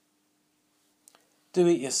Do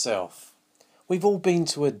it yourself. We've all been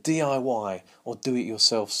to a DIY or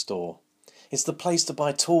do-it-yourself store. It's the place to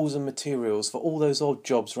buy tools and materials for all those odd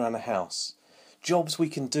jobs around the house. Jobs we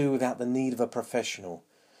can do without the need of a professional.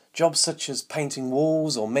 Jobs such as painting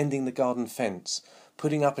walls or mending the garden fence,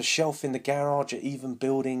 putting up a shelf in the garage, or even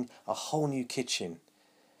building a whole new kitchen.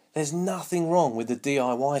 There's nothing wrong with the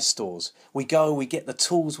DIY stores. We go, we get the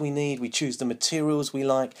tools we need, we choose the materials we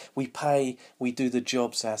like, we pay, we do the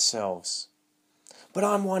jobs ourselves. But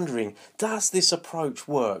I'm wondering, does this approach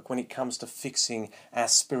work when it comes to fixing our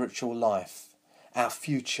spiritual life, our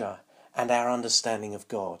future, and our understanding of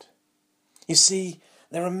God? You see,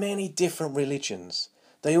 there are many different religions.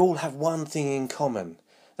 They all have one thing in common.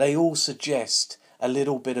 They all suggest a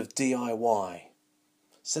little bit of DIY.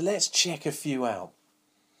 So let's check a few out.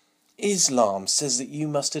 Islam says that you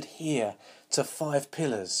must adhere to 5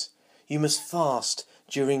 pillars. You must fast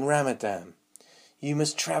during Ramadan. You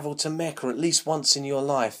must travel to Mecca at least once in your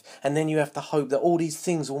life, and then you have to hope that all these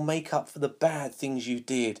things will make up for the bad things you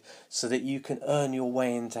did so that you can earn your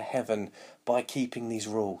way into heaven by keeping these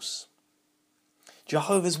rules.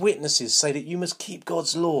 Jehovah's Witnesses say that you must keep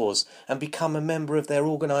God's laws and become a member of their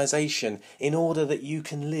organisation in order that you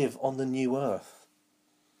can live on the new earth.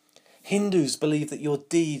 Hindus believe that your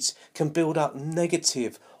deeds can build up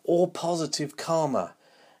negative or positive karma,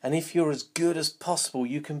 and if you're as good as possible,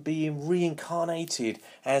 you can be reincarnated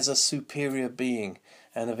as a superior being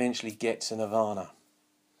and eventually get to nirvana.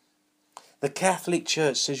 The Catholic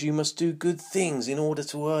Church says you must do good things in order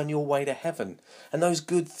to earn your way to heaven, and those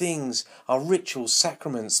good things are rituals,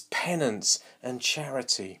 sacraments, penance, and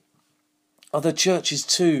charity. Other churches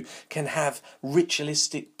too can have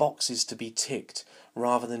ritualistic boxes to be ticked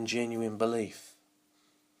rather than genuine belief.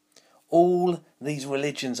 All these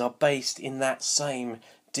religions are based in that same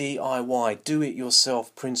DIY,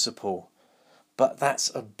 do-it-yourself principle. But that's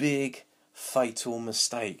a big, fatal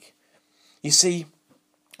mistake. You see,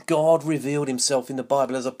 God revealed himself in the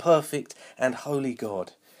Bible as a perfect and holy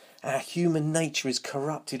God. Our human nature is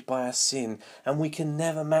corrupted by our sin, and we can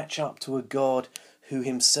never match up to a God who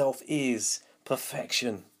himself is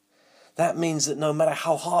perfection. That means that no matter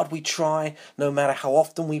how hard we try, no matter how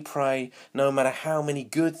often we pray, no matter how many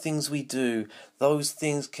good things we do, those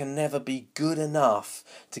things can never be good enough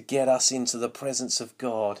to get us into the presence of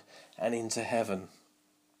God and into heaven.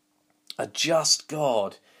 A just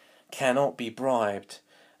God cannot be bribed,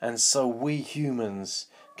 and so we humans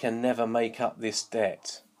can never make up this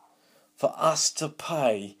debt. For us to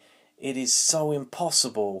pay, it is so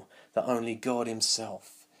impossible that only God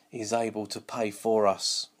himself is able to pay for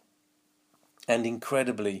us. And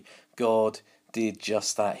incredibly, God did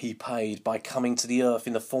just that. He paid by coming to the earth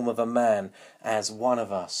in the form of a man as one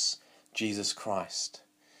of us, Jesus Christ.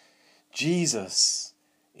 Jesus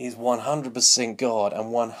is 100% God and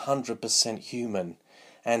 100% human,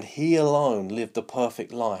 and he alone lived the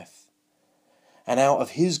perfect life. And out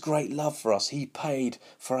of his great love for us, he paid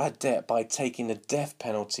for our debt by taking the death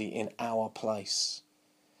penalty in our place.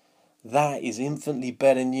 That is infinitely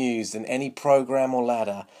better news than any program or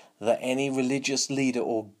ladder that any religious leader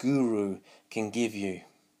or guru can give you.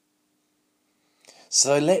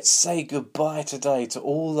 So let's say goodbye today to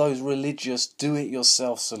all those religious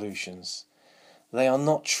do-it-yourself solutions. They are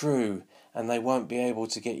not true, and they won't be able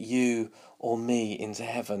to get you or me into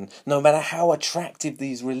heaven. No matter how attractive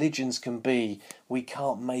these religions can be, we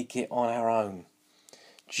can't make it on our own.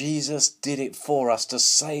 Jesus did it for us to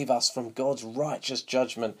save us from God's righteous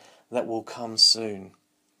judgment that will come soon.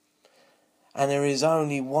 And there is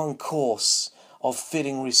only one course of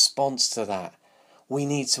fitting response to that. We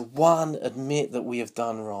need to, 1, admit that we have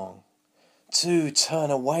done wrong. 2,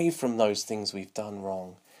 turn away from those things we've done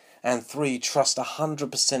wrong. And 3, trust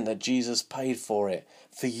 100% that Jesus paid for it,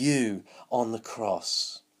 for you on the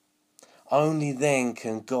cross. Only then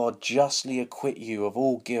can God justly acquit you of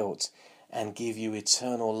all guilt and give you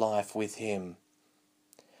eternal life with him.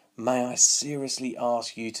 May I seriously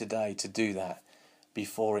ask you today to do that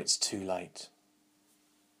before it's too late.